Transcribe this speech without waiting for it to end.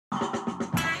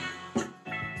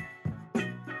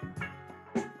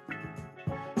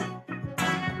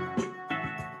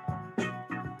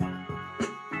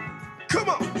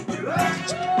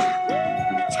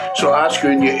So,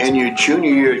 Oscar, in your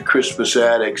junior year at Crispus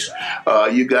Attucks,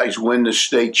 you guys win the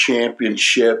state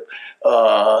championship,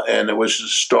 and it was the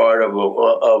start of a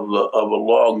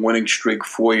long winning streak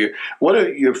for you. What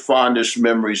are your fondest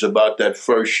memories about that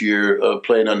first year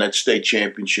playing on that state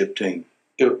championship team?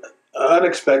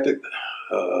 Unexpected,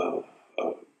 uh,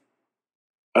 uh,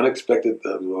 unexpected,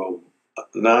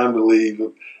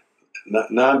 non-believing,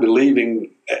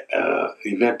 non-believing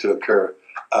event to occur.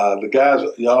 The guys,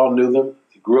 y'all knew them,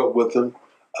 you grew up with them,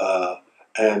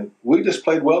 and we just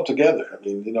played well together. I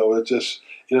mean, it's just,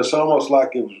 it's almost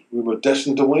like we were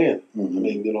destined to win. Mm-hmm. I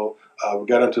mean, we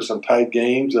got into some tight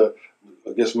games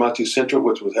against Muncie Central,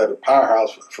 which had a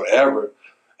powerhouse forever,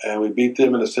 and we beat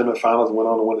them in the semifinals and went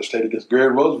on to win the state against Gary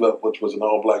Roosevelt, which was an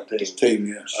all-black team.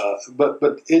 Yes. But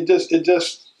it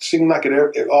just seemed like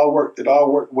it all worked. It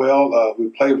all worked well. We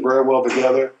played very well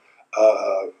together.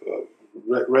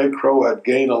 Ray Crow had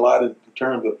gained a lot in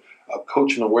terms of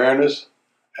coaching awareness,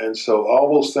 and so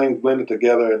all those things blended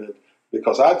together. And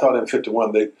because I thought in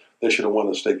 '51 they should have won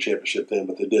the state championship then,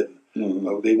 but they didn't.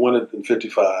 Mm-hmm. They won it in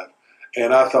 '55.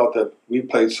 And I thought that we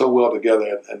played so well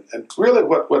together. And really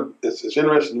what is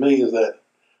interesting to me is that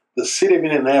the city of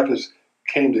Indianapolis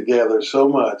came together so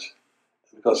much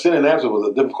because Indianapolis was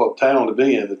a difficult town to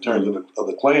be in terms of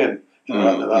the Klan and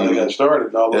how they got started.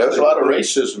 And all there was a lot of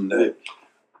racism there.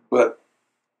 But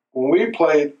when we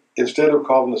played, instead of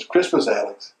calling us Crispus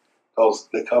Attucks,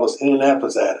 they called us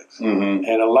Indianapolis Attucks. Mm-hmm.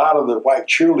 And a lot of the white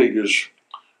cheerleaders,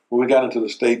 when we got into the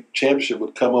state championship,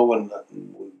 would come over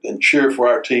and cheer for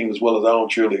our team as well as our own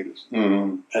cheerleaders.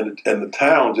 Mm-hmm. And the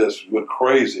town just went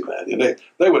crazy, man. And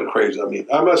they went crazy. I mean,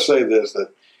 I must say this, that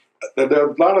there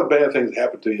are a lot of bad things that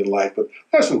happen to you in life, but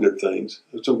there's some good things.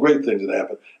 There's some great things that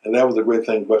happen. And that was a great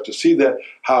thing for us to see that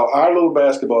how our little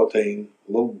basketball team,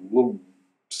 little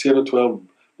 10 or 12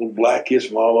 little black kids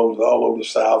from all over the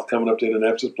South coming up to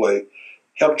Indianapolis to play,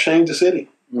 helped change the city.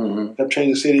 Mm-hmm. Helped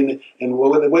change the city and the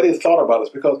way they thought about us,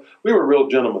 because we were real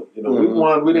gentlemen. Mm-hmm. We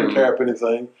won. We didn't tear up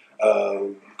anything.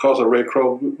 Because of Ray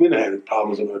Crow, we didn't have any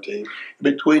problems on our team.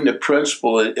 Between the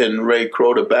principal and Ray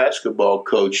Crow, the basketball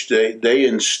coach, they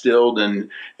instilled in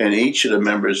each of the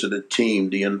members of the team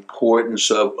the importance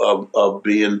of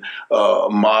being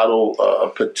model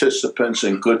participants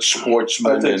and good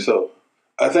sportsmen. I think so.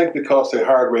 I think because they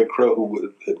hired Ray Crow,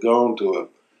 who had gone to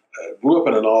grew up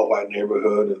in an all-white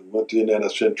neighborhood and went to Indiana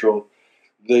Central,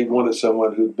 they wanted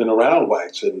someone who'd been around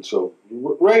whites. And so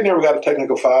Ray never got a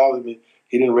technical foul. I mean,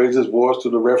 he didn't raise his voice to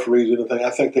the referees or anything. I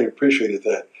think they appreciated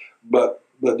that. But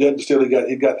then still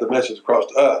he got the message across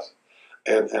to us.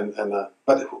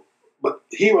 But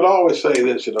he would always say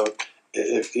this,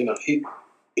 if he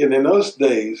in those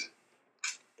days,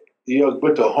 he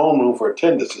went to a homeroom for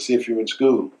attendance to see if you were in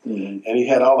school. Mm-hmm. And he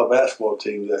had all the basketball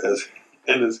teams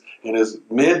in his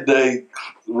midday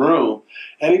room,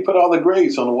 and he put all the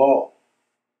grades on the wall.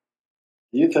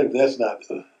 You think that's not?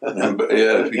 Yeah,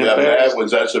 if you got bad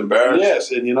ones, that's embarrassing.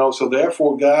 Yes, and so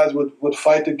therefore guys would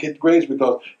fight to get grades,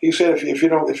 because he said if you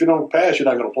don't pass, you're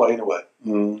not going to play anyway.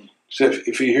 Mm-hmm. So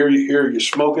if you hear you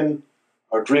smoking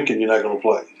or drinking, you're not going to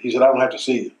play. He said, I don't have to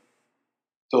see you.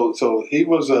 So he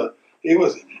was he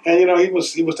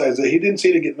didn't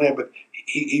seem to get mad, but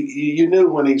you knew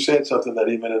when he said something that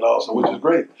he meant it also, which is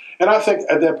great. And I think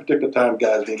at that particular time,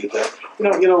 guys didn't get that.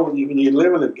 When you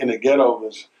live in a ghetto,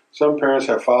 some parents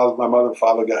have fathers. My mother and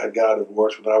father got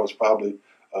divorced when I was probably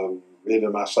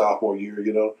in my sophomore year.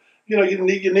 You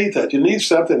need that. You need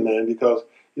something, man, because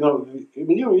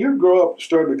when you grow up,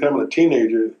 start becoming a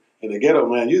teenager in the ghetto,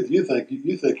 man, you think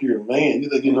you're a man. You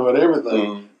think you know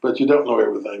everything, but you don't know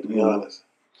everything, to be honest.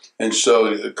 And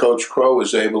so Coach Crow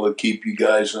was able to keep you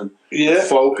guys in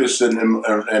focus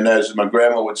and as my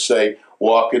grandma would say,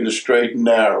 walking the straight and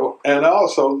narrow. And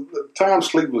also, Tom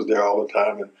Sleep was there all the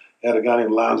time, and had a guy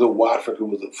named Lonzo Watford who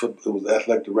was the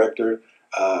athletic director.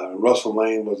 Russell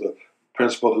Lane was a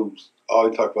principal who all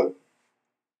he talked about: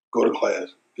 go to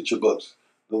class, get your books,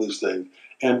 do these things.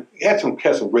 And he had some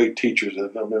great teachers. I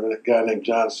remember a guy named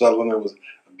John Sutherland, who was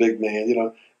a big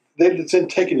man. They didn't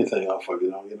take anything off of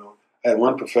you. I had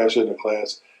one professor in the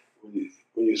class, when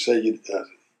you say you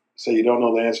don't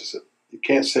know the answer, said, you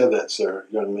can't say that, sir,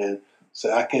 young man.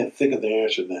 Say, I can't think of the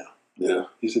answer now. Yeah.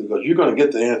 He said, because you're going to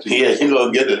get the answer. Yeah, you're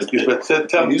going to get it. But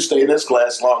tell me, you stay in this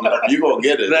class long enough, you're going to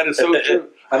get it. That is so true.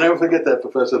 I never forget that,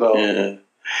 Professor, at all. Yeah.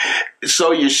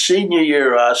 So your senior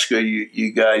year, Oscar,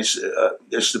 you guys,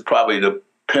 this is probably the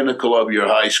pinnacle of your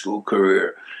high school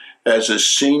career. As a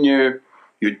senior,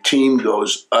 your team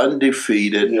goes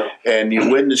undefeated, and you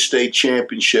win the state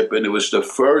championship. And it was the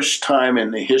first time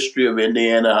in the history of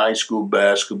Indiana high school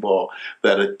basketball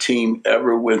that a team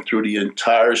ever went through the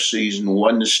entire season,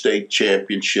 won the state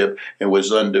championship, and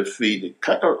was undefeated.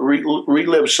 Kind of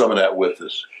relive some of that with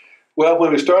us. Well,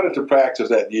 when we started to practice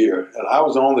that year, and I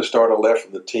was the only starter left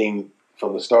from the team,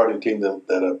 from the starting team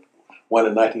that won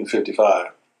in 1955.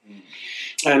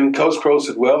 And Coach Crow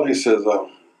said, well, he says,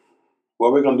 what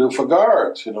are we going to do for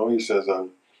guards? You know, he says,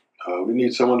 we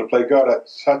need someone to play guard.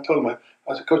 So I told him,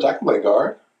 I said, Coach, I can play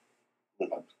guard.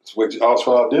 That's what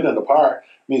I did in the park. I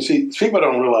mean, see, people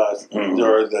don't realize,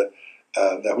 George, that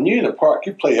when you're in the park,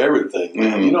 you play everything.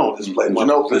 You don't just play one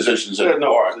no positions in the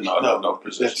park. No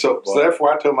positions. So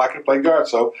therefore, I told him I could play guard.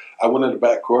 So I went in the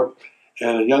backcourt,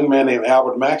 and a young man named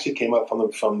Albert Maxey came up from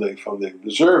the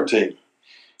reserve team,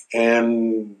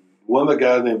 and one of the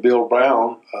guys named Bill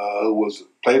Brown, who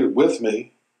played with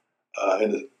me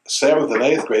in the 7th and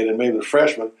 8th grade, and maybe the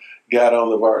freshman, got on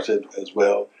the varsity as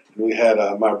well. And we had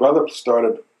my brother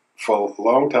started for a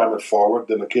long time at forward.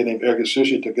 Then a kid named Eric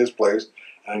Sushi took his place,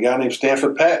 and a guy named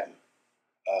Stanford Patton.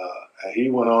 He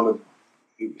went on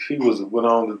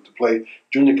to play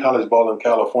junior college ball in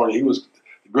California. He was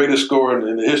the greatest scorer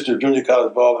in the history of junior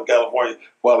college ball in California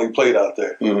while he played out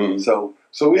there.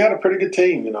 So we had a pretty good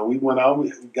team. You know, we went on,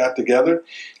 we got together.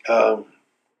 You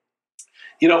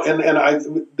know,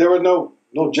 and there were no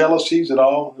jealousies at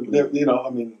all. You know, I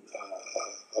mean,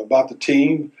 about the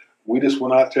team, we just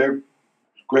went out there.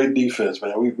 Great defense,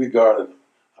 man. We guarded them.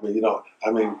 I mean, you know,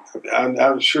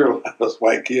 I'm sure those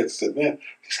white kids said, man,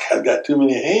 this guy's got too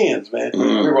many hands, man. We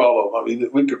were all over. I mean,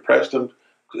 we could press them.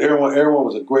 Everyone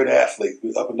was a great athlete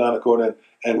up and down the court.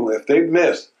 And if they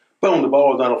missed, boom, the ball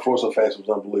was down the floor so fast it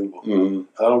was unbelievable.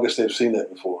 I don't guess they've seen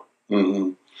that before.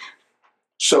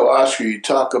 So, Oscar, you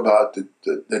talk about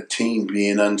the team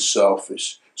being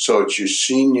unselfish. So it's your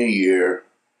senior year.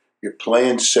 You're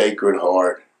playing Sacred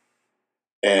Heart,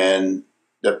 and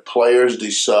the players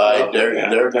decide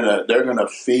they're gonna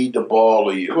feed the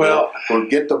ball to you, or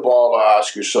get the ball to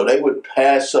Oscar. So they would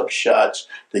pass up shots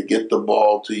to get the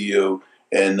ball to you,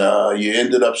 and you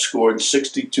ended up scoring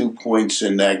 62 points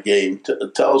in that game.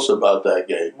 Tell us about that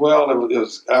game. Well, it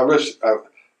was. I wish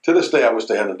to this day I wish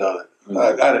they hadn't done it.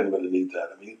 I didn't really need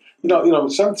that. I mean, you know,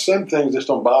 some things just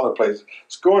don't bother players.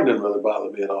 Scoring didn't really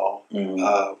bother me at all.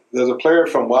 There's a player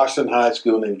from Washington High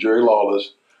School named Jerry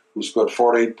Lawless who scored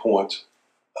 48 points.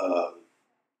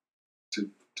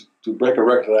 To break a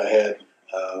record I had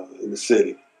in the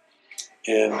city.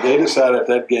 And they decided at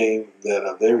that game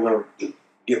that they were going to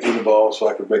get me the ball so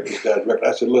I could break this guy's record.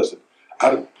 I said, listen,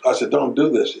 I said, don't do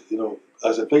this. You know,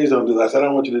 I said, please don't do that. I said, I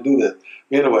don't want you to do that.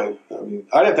 Anyway, I mean,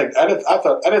 I didn't think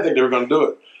they were going to do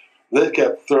it. They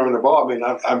kept throwing the ball. I mean,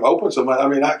 I'm open so much. I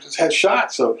mean, I just had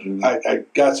shots. So I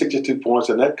got 62 points,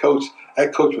 and that coach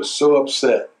was so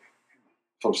upset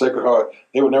from Sacred Heart,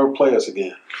 they would never play us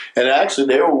again. And actually,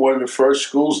 they were one of the first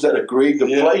schools that agreed to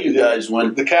play you guys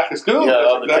when the Catholic schools.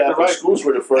 The Catholic schools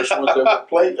were the first ones that ever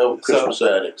played Christmas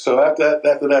Addicts. So after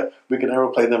that, we could never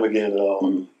play them again at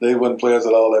all. They wouldn't play us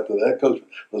at all after that. Coach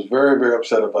was very, very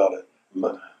upset about it.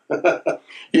 But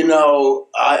you know,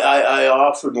 I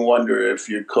often wonder if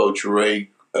your coach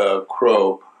Ray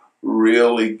Crow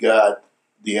really got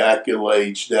the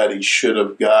accolades that he should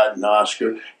have gotten,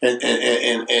 Oscar. And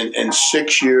in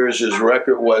 6 years, his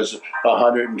record was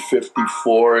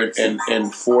 154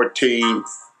 and 14,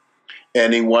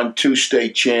 and he won 2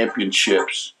 state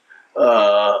championships.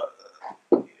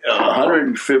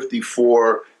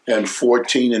 154 and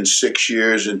 14 in 6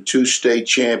 years, and 2 state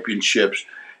championships.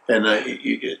 And I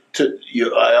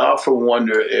often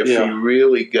wonder if he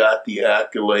really got the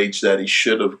accolades that he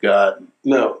should have gotten.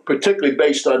 No. Particularly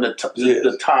based on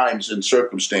the times and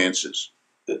circumstances.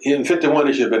 In 51,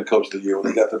 he should have been Coach of the Year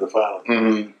when he got to the final.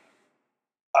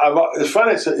 It's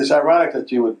funny, it's ironic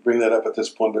that you would bring that up at this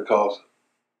point, because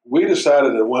we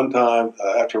decided at one time,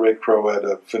 after Ray Crow had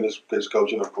finished his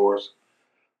coaching, of course,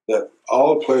 that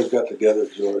all the players got together,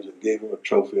 George, and gave him a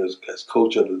trophy as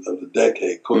coach of the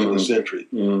decade, coach of the century,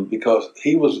 because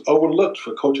he was overlooked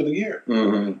for Coach of the Year.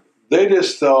 They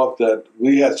just thought that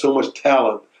we had so much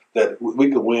talent that we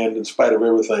could win in spite of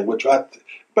everything. But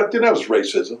that was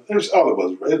racism. It was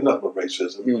nothing but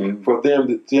racism for them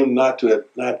not to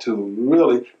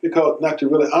really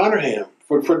honor him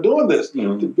for doing this.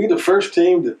 To be the first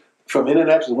team from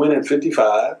Indianapolis to win in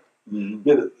 55.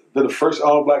 They're the first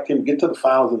all-black team to get to the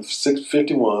finals in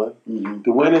 51,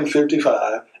 to win in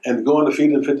 55, and to go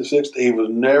undefeated in 56. He was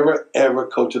never, ever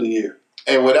Coach of the Year.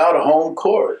 And without a home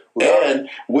court. And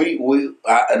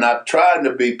I'm trying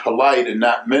to be polite and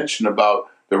not mention about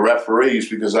the referees,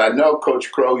 because I know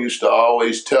Coach Crow used to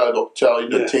always tell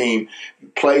the team,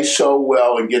 play so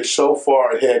well and get so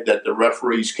far ahead that the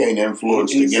referees can't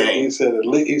influence the game. He said at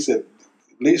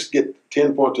least get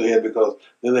 10 points ahead, because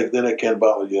then they can't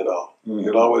bother you at all. He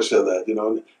always said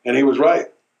that, and he was right.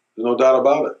 There's no doubt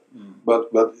about it.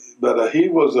 But he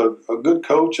was a good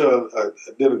coach.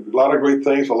 Did a lot of great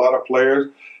things for a lot of players.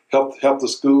 Helped the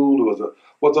school.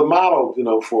 Was a model,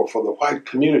 for the white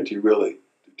community, really,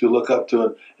 to look up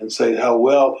to and say how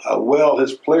well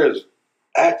his players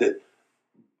acted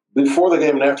before the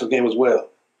game and after the game as well.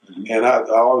 And I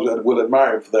always will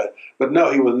admire him for that. But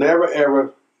no, he was never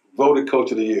ever voted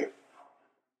Coach of the Year.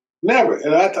 Never.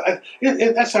 And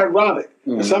that's ironic.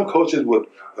 And some coaches would.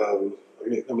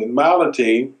 Milan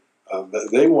team,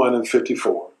 they won in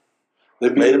 '54. They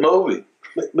made a movie.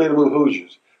 Made a movie,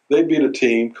 Hoosiers. They beat a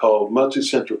team called Muncie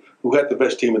Central, who had the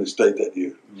best team in the state that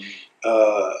year.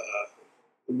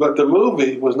 But the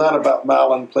movie was not about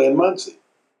Milan playing Muncie.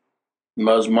 It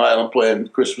was Milan playing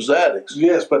Crispus Attucks.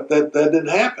 Yes, but that didn't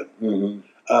happen.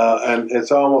 And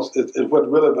it's almost what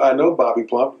really I know Bobby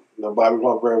Plump. Bobby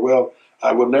Plump very well.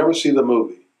 I will never see the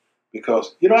movie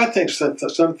because I think some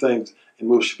things in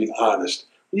movies should be honest.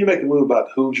 When you make a movie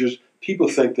about Hoosiers, people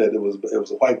think that it was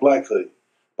a white-black thing,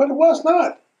 but it was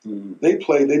not. They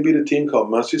beat a team called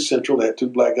Muncie Central. They had 2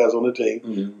 black guys on the team,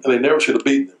 and they never should have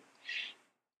beaten them.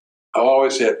 I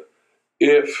always said,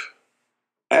 if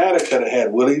Attucks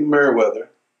had Willie Merriweather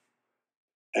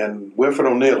and Winfred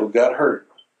O'Neill, who got hurt,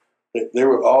 they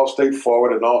were all-state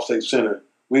forward and all-state center,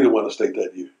 we'd have won the state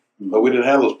that year. But we didn't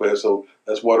have those players, so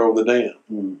that's water over the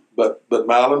dam. But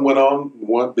Milan went on,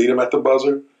 beat them at the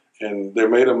buzzer, and they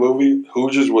made a movie.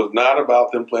 Hoosiers was not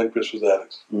about them playing Crispus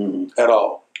Attucks at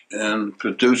all. And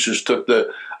producers took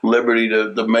the liberty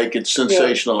to make it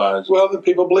sensationalized. Well, the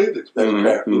people believed it.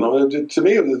 To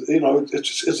me,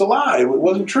 it's a lie. It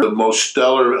wasn't true. The most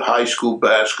stellar high school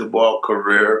basketball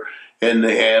career in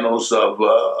the annals of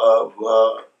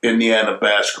Indiana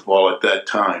basketball at that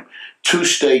time. 2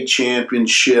 state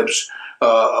championships,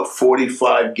 a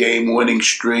 45-game winning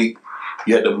streak.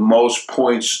 You had the most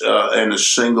points in a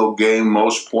single game,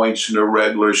 most points in a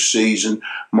regular season,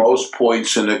 most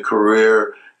points in a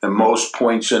career, and most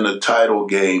points in a title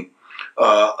game.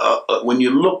 When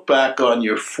you look back on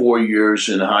your 4 years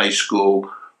in high school,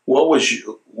 what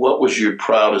was your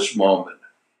proudest moment?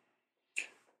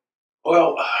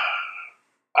 Well,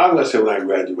 I'm going to say when I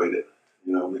graduated,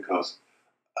 because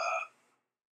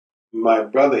my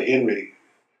brother Henry,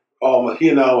 he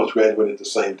and I almost graduated at the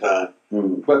same time.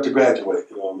 But to graduate,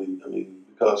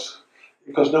 because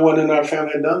no one in our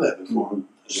family had done that before.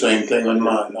 Same thing on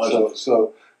mine.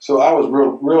 So I was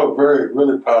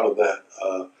really proud of that,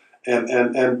 and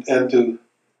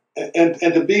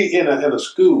to be in a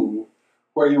school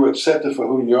where you were accepted for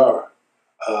who you are.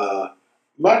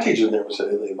 My teachers never said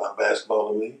anything about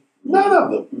basketball to me. None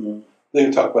of them. They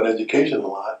talk about education a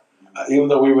lot. Even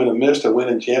though we were in the midst of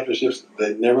winning championships,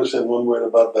 they never said one word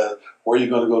about that. Where are you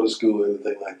going to go to school or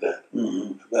anything like that?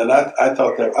 And I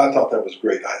thought that was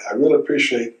great. I really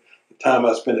appreciate the time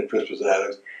I spent at Crispus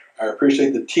Attucks. I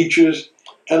appreciate the teachers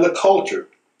and the culture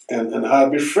and how I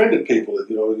befriended people.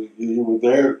 You were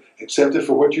there, accepted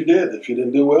for what you did. If you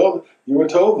didn't do well, you were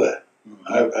told that.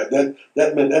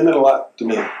 That meant a lot to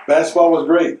me. Basketball was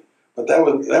great, but that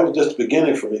was just the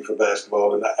beginning for me for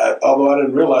basketball. And although I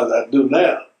didn't realize I do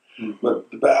now, but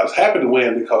I was happy to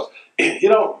win because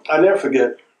I never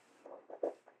forget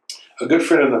a good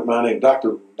friend of mine named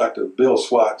Dr. Bill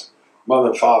Swat's mother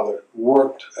and father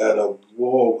worked at I don't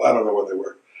know where they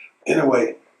worked.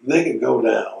 Anyway, they could go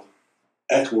down,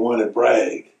 actually wanted to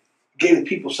brag, gave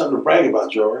people something to brag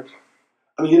about, George.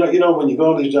 I mean, when you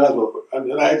go on these jobs,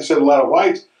 and I had to say a lot of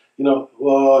whites,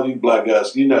 well, you black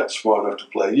guys, you're not smart enough to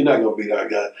play. You're not going to beat our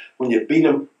guys. When you beat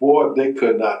them, boy, they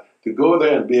could not. To go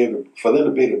there and for them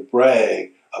to be able to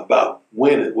brag about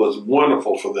winning was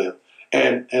wonderful for them.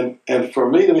 And for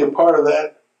me to be a part of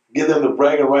that, give them the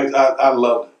bragging rights, I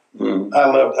loved it.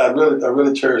 I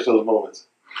really cherish those moments.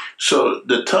 So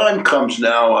the time comes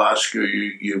now, Oscar.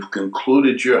 You've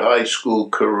concluded your high school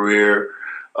career.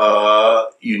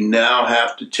 You now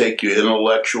have to take your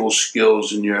intellectual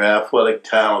skills and your athletic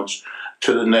talents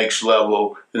to the next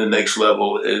level. And the next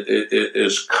level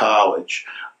is college.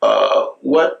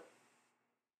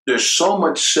 There's so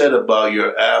much said about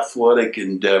your athletic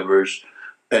endeavors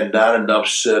and not enough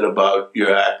said about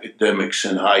your academics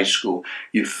in high school.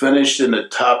 You finished in the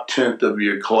top 10th of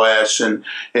your class in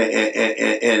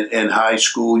high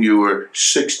school. You were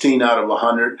 16 out of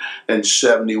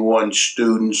 171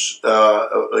 students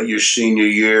your senior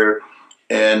year,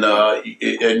 and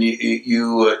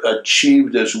you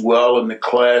achieved as well in the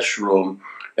classroom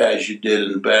as you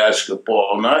did in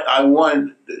basketball. And I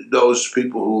want those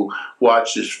people who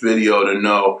watch this video to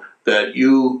know that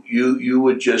you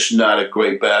were just not a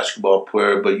great basketball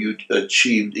player, but you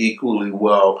achieved equally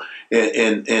well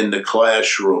in the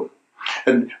classroom.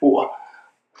 And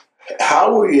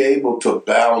how were you able to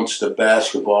balance the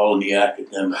basketball and the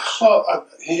academics? Well,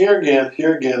 here again,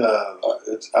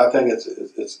 I think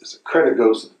it's a credit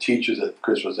goes to the teachers at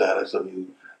Christmas Addicts. I mean,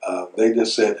 they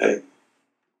just said, "Hey,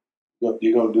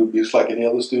 you're going to do just like any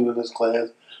other student in this class.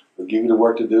 We'll give you the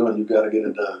work to do, and you got to get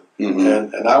it done."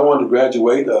 Mm-hmm. And I wanted to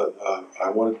graduate. I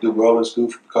wanted to do well in school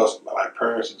because my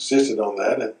parents insisted on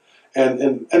that,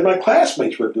 and my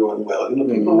classmates were doing well. You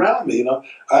know, people around me. You know,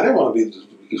 I didn't want to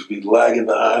be lagging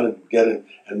behind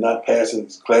and not passing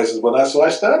classes. So I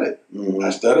studied. Mm-hmm. I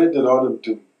studied in order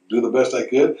to do the best I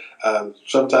could.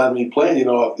 Sometimes me playing, you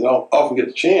don't often get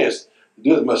the chance to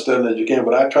do as much studying as you can,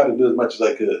 but I tried to do as much as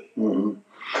I could. Mm-hmm.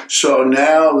 So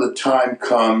now the time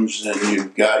comes and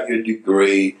you've got your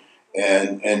degree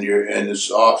and it's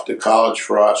off to college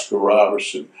for Oscar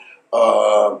Robertson.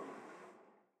 Early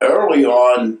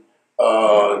on,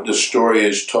 the story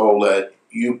is told that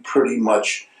you pretty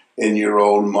much in your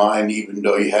own mind, even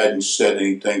though you hadn't said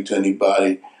anything to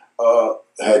anybody,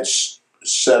 had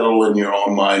settled in your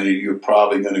own mind that you're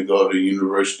probably going to go to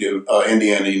University of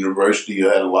Indiana University. You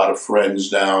had a lot of friends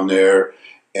down there,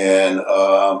 and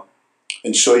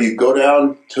so you go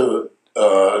down to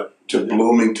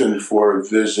Bloomington for a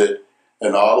visit,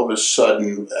 and all of a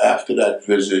sudden, after that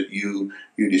visit, you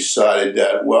decided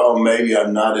that, well, maybe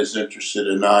I'm not as interested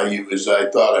in IU as I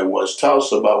thought I was. Tell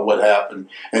us about what happened.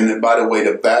 And then, by the way,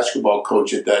 the basketball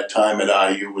coach at that time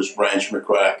at IU was Branch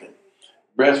McCracken.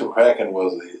 Branch McCracken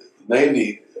was the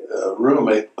Navy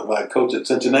roommate of my coach at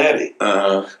Cincinnati,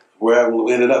 where I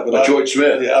ended up. But George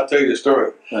Smith. Yeah, I'll tell you the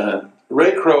story.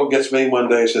 Ray Crow gets me one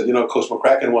day and said, Coach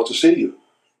McCracken wants to see you.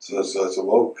 So I said,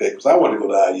 well, okay, because I wanted to go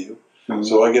to IU. Mm-hmm.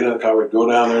 So I get in the car, we go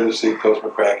down there to see Coach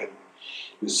McCracken.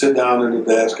 We sit down at the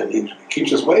desk, and he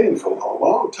keeps us waiting for a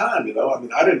long time. I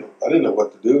mean, I didn't know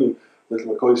what to do.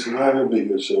 My coach said, "I'm gonna be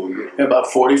here soon." In about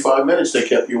 45 minutes, they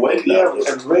kept you waiting. Yeah,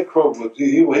 and Ray Crow,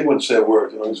 he wouldn't say a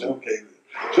word. He said, "Okay."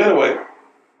 So anyway,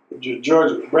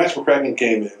 Branch McCracken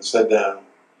came in and sat down.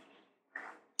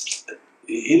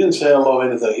 He didn't say hello or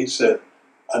anything. He said,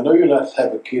 "I know you're not the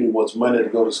type of kid who wants money to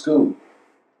go to school."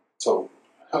 So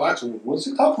I said, "What's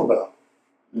he talking about?"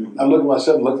 Mm-hmm. I looked at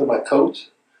myself, looked at my coach,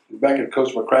 back at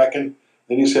Coach McCracken.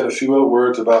 Then he said a few other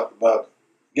words about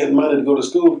getting money to go to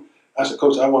school. I said,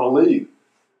 "Coach, I want to leave."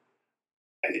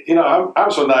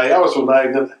 I'm so naive. I was so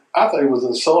naive that I thought he was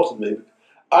insulting me.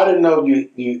 I didn't know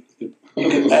you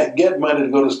could get money to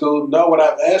go to school. No, when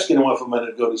I asked anyone for money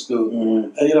to go to school,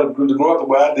 and to grow up the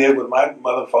way I did with my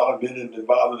mother and father being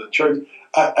involved in the church,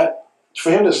 for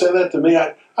him to say that to me,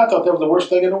 I thought that was the worst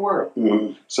thing in the world.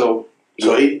 Mm-hmm. So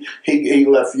he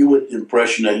left you with the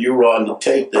impression that you were on the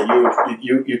tape, that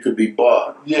you could be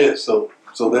bought. Yeah. So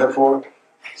therefore,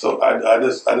 I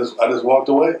just walked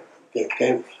away.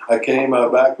 I came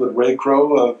back with Ray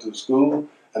Crow to school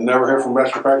and never heard from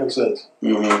Branch McCracken since.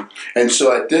 Mm-hmm. And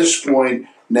so at this point,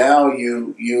 now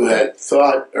you had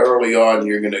thought early on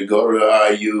you're going to go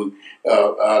to IU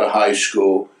out of high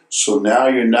school. So now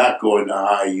you're not going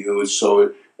to IU.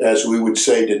 So as we would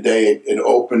say today, it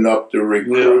opened up the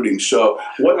recruiting. Yeah. So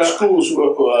what schools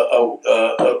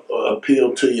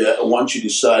appealed to you once you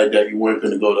decided that you weren't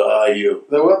going to go to IU?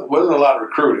 There wasn't a lot of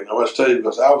recruiting, I must tell you,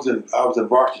 because I was in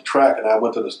varsity track and I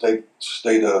went to the state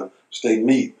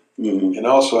meet. Mm-hmm. And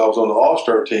also I was on the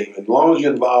All-Star team. As long as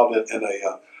you're involved in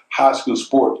a high school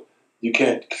sport, you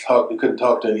couldn't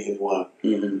talk to anyone.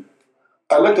 Mm-hmm.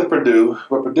 I looked at Purdue,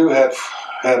 but Purdue had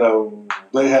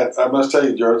I must tell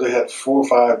you, George, they had 4 or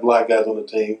 5 black guys on the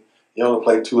team. You only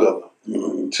played 2 of them.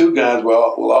 Mm-hmm. 2 guys were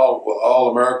all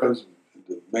Americans.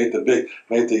 Made the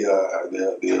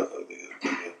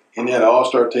Indiana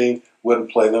All-Star team.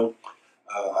 Wouldn't play them.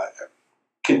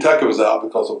 Kentucky was out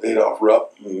because of Adolph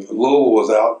Rupp. Mm-hmm. Louisville was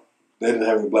out. They didn't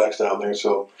have any blacks down there.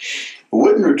 So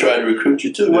Whitner tried to recruit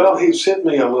you too. Well, he sent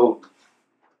me a little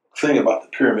thing about the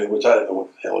pyramid, which I didn't know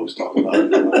what the hell he was talking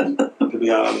about. To be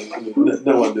honest,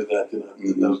 no one did that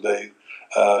in those days.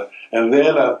 And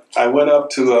then I went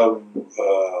up to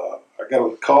I got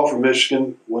a call from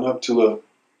Michigan. Went up to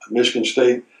Michigan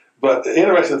State. But the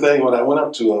interesting thing, when I went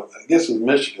up to I guess it was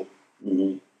Michigan,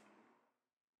 mm-hmm.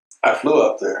 I flew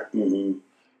up there, mm-hmm.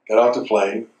 got off the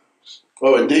plane.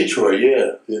 Oh, in Detroit,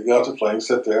 yeah. Got off the plane,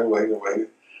 sat there, waited.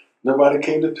 Nobody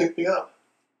came to pick me up.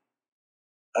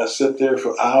 I sat there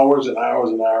for hours and hours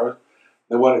and hours.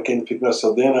 Nobody came to pick me up.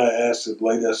 So then I asked the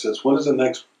lady, I said, when is the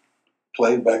next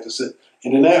plane back to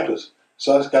Indianapolis?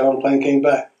 So I just got on the plane and came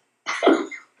back.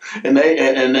 And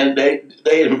then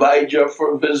they invited you up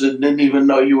for a visit and didn't even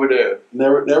know you were there.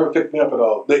 Never picked me up at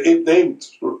all. They gave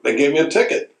me a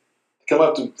ticket to come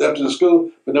up to the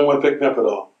school, but no one picked me up at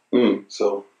all.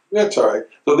 So that's all right.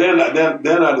 So then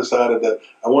I decided that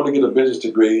I wanted to get a business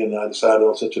degree, and I decided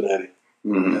on Cincinnati.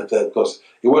 Because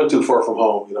it wasn't too far from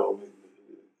home,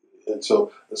 and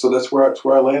so that's where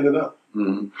I landed up.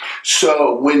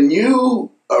 So when you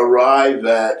arrive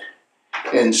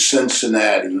in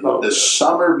Cincinnati, the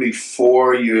summer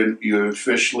before you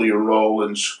officially enroll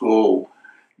in school,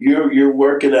 you're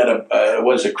working at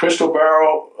was it Crystal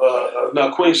Barrel?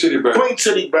 No, Queen City Barrel. Queen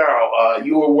City Barrel.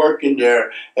 You were working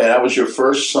there, and that was your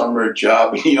first summer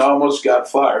job, and you almost got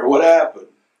fired. What happened?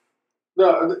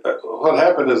 No, what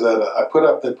happened is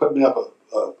that they put me up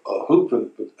a hoop, and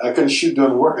I couldn't shoot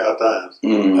during workout times. I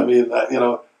mean,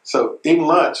 so even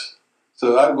lunch.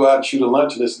 So I'd go out and shoot a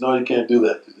lunch, and they said, "No, you can't do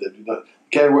that.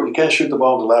 You can't shoot the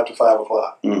ball until after 5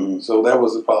 o'clock." So that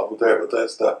was the problem there with that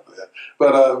stuff.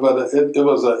 But it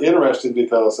was interesting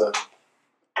because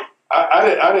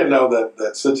I didn't know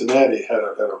that Cincinnati had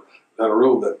a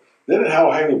rule that they didn't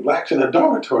have any blacks in the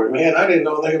dormitory. Man, I didn't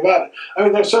know anything about it. I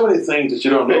mean, there's so many things that you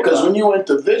don't know. Because when you went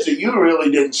to visit, you really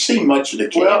didn't see much of the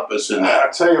campus.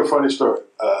 I'll tell you a funny story.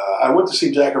 I went to see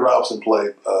Jackie Robertson play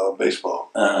baseball.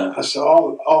 I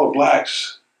saw all the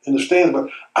blacks in the stands, but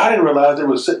I didn't realize they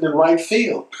were sitting in right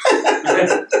field.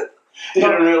 You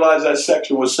didn't realize that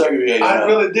section was segregated. I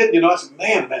really did. I said,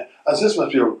 man, this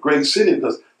must be a great city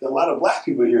because there are a lot of black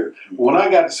people here. When I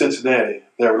got to Cincinnati,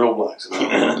 there were no blacks.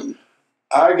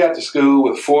 I got to school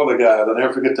with 4 of the guys. I'll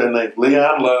never forget their names.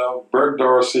 Leon Love, Bert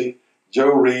Dorsey,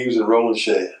 Joe Reeves, and Roland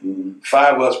Shad.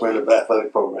 5 of us were in the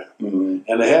athletic program.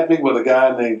 And they had me with a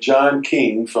guy named John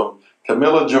King from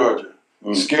Camilla, Georgia,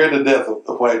 scared to death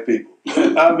of white people.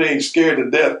 I mean, scared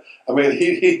to death. I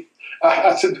mean,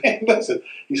 I said, man, listen.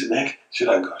 He said, man, should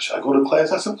I go to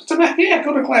class? I said, man, yeah,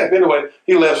 go to class. Anyway,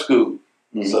 he left school.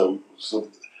 So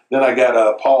then I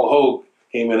got Paul Hogue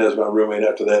came in as my roommate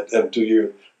after 2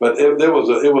 years. But it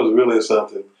was really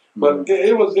something. But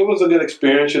it was a good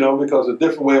experience, because a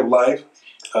different way of life.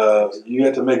 You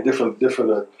had to make different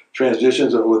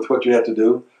transitions with what you had to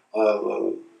do.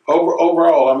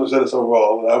 Overall, I'm going to say this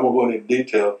overall. I won't go into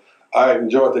detail. I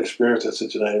enjoyed the experience at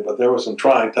Cincinnati, but there were some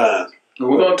trying times.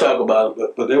 We're going to talk about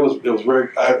it. But it was very.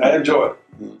 I enjoyed it.